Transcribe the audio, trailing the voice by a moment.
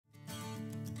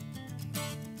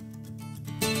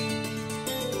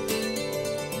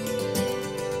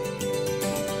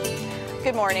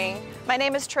Good morning. My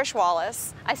name is Trish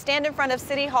Wallace. I stand in front of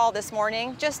City Hall this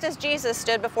morning just as Jesus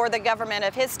stood before the government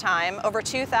of his time over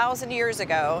 2,000 years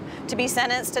ago to be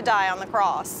sentenced to die on the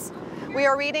cross. We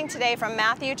are reading today from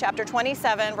Matthew chapter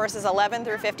 27, verses 11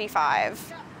 through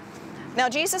 55. Now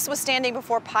Jesus was standing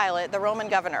before Pilate, the Roman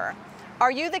governor.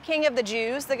 "Are you the king of the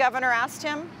Jews?" the governor asked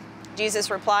him.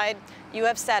 Jesus replied, "You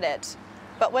have said it."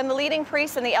 But when the leading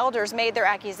priests and the elders made their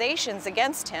accusations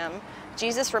against him,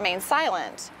 Jesus remained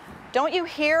silent. "Don't you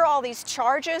hear all these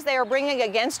charges they are bringing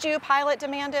against you?" Pilate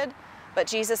demanded. But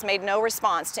Jesus made no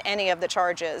response to any of the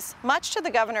charges, much to the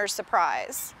governor's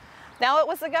surprise. Now it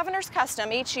was the governor's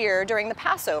custom each year during the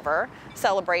Passover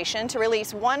celebration to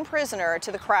release one prisoner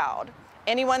to the crowd,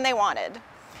 anyone they wanted.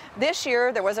 This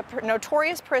year there was a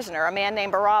notorious prisoner, a man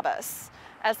named Barabbas.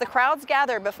 As the crowds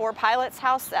gathered before Pilate's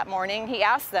house that morning, he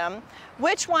asked them,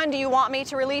 "Which one do you want me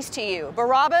to release to you,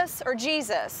 Barabbas or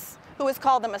Jesus, who is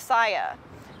called the Messiah?"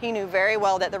 He knew very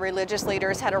well that the religious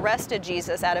leaders had arrested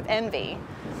Jesus out of envy.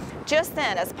 Just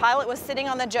then, as Pilate was sitting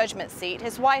on the judgment seat,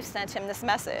 his wife sent him this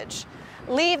message: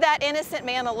 "Leave that innocent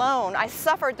man alone. I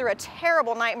suffered through a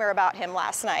terrible nightmare about him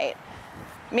last night."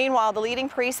 Meanwhile, the leading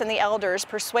priests and the elders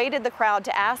persuaded the crowd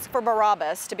to ask for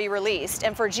Barabbas to be released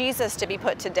and for Jesus to be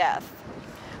put to death.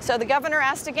 So the governor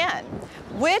asked again,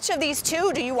 "Which of these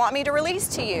two do you want me to release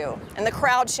to you?" And the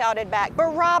crowd shouted back,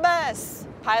 "Barabbas!"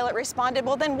 Pilate responded,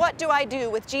 "Well, then what do I do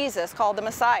with Jesus called the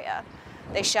Messiah?"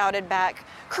 They shouted back,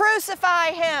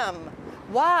 "Crucify him!"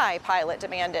 "Why?" Pilate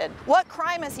demanded. "What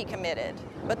crime has he committed?"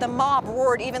 But the mob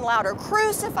roared even louder,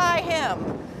 "Crucify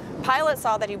him!" Pilate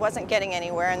saw that he wasn't getting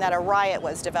anywhere and that a riot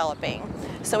was developing.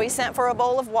 So he sent for a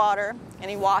bowl of water and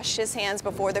he washed his hands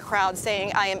before the crowd,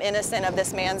 saying, "I am innocent of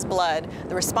this man's blood.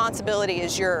 The responsibility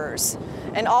is yours."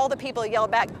 And all the people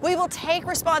yelled back, "We will take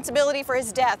responsibility for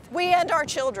his death, we and our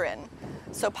children."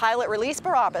 So Pilate released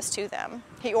Barabbas to them.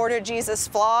 He ordered Jesus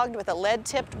flogged with a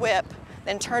lead-tipped whip,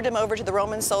 then turned him over to the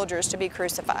Roman soldiers to be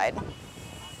crucified.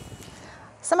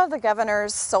 Some of the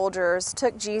governor's soldiers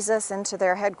took Jesus into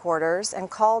their headquarters and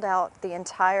called out the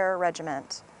entire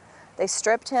regiment. They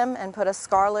stripped him and put a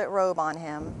scarlet robe on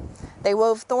him. They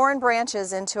wove thorn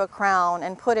branches into a crown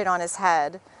and put it on his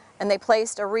head, and they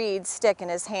placed a reed stick in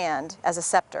his hand as a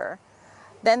scepter.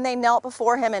 Then they knelt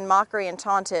before him in mockery and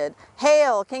taunted,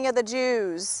 "Hail, King of the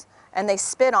Jews!" And they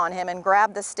spit on him and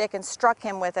grabbed the stick and struck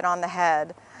him with it on the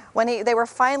head. When they were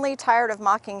finally tired of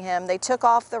mocking him, they took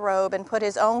off the robe and put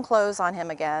his own clothes on him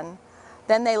again.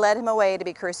 Then they led him away to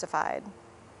be crucified.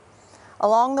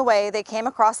 Along the way, they came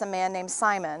across a man named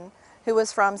Simon, who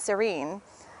was from Cyrene,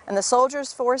 and the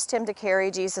soldiers forced him to carry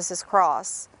Jesus'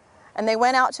 cross. And they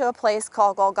went out to a place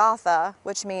called Golgotha,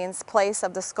 which means place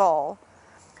of the skull.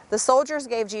 The soldiers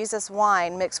gave Jesus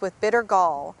wine mixed with bitter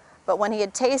gall, but when he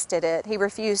had tasted it, he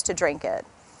refused to drink it.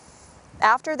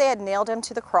 After they had nailed him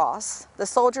to the cross, the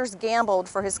soldiers gambled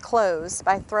for his clothes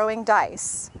by throwing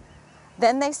dice.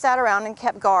 Then they sat around and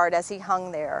kept guard as he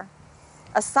hung there.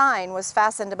 A sign was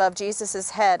fastened above Jesus'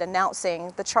 head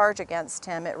announcing the charge against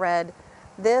him. It read,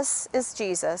 "This is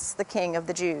Jesus, the King of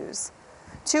the Jews."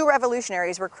 2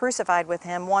 revolutionaries were crucified with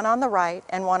him, one on the right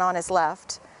and one on his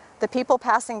left. The people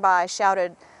passing by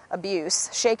shouted abuse,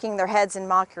 shaking their heads in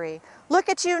mockery. "Look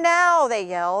at you now," they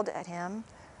yelled at him.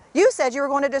 "You said you were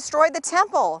going to destroy the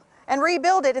temple and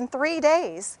rebuild it in 3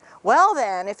 days. Well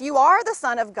then, if you are the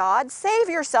Son of God, save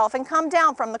yourself and come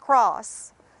down from the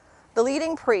cross." The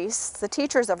leading priests, the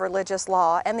teachers of religious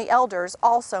law, and the elders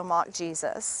also mocked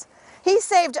Jesus. "He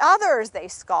saved others," they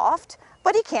scoffed,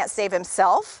 "but he can't save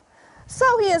himself.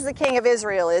 So he is the King of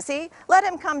Israel, is he? Let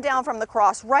him come down from the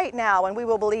cross right now and we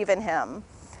will believe in him.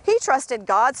 He trusted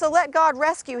God, so let God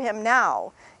rescue him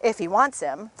now, if he wants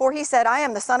him, for he said, 'I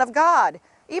am the Son of God.'"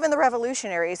 Even the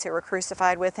revolutionaries who were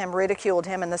crucified with him ridiculed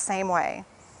him in the same way.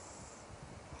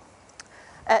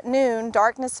 At noon,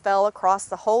 darkness fell across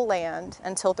the whole land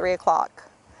until 3 o'clock.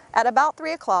 At about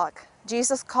 3 o'clock,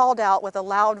 Jesus called out with a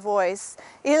loud voice,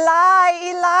 "Eli,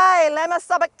 Eli, lema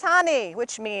sabachthani,"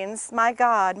 which means, my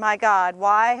God,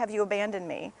 why have you abandoned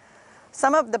me?"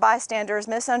 Some of the bystanders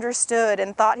misunderstood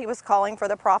and thought he was calling for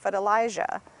the prophet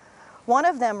Elijah. One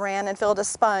of them ran and filled a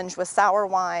sponge with sour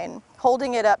wine,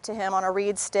 holding it up to him on a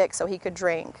reed stick so he could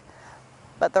drink.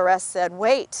 But the rest said,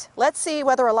 "Wait, let's see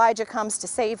whether Elijah comes to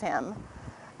save him."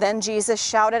 Then Jesus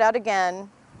shouted out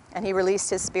again, and he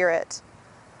released his spirit.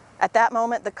 At that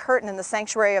moment, the curtain in the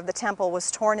sanctuary of the temple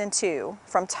was torn in two.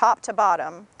 From top to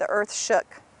bottom, the earth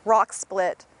shook, rocks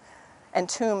split, and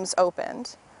tombs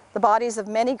opened. The bodies of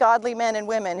many godly men and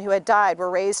women who had died were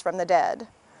raised from the dead.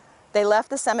 They left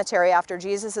the cemetery after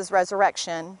Jesus'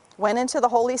 resurrection, went into the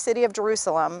holy city of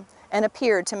Jerusalem, and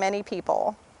appeared to many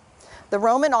people. The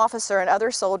Roman officer and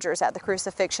other soldiers at the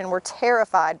crucifixion were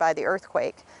terrified by the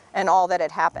earthquake and all that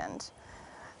had happened.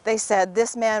 They said,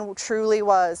 "This man truly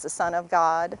was the Son of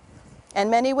God." And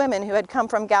many women who had come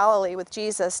from Galilee with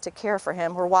Jesus to care for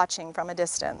him were watching from a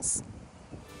distance.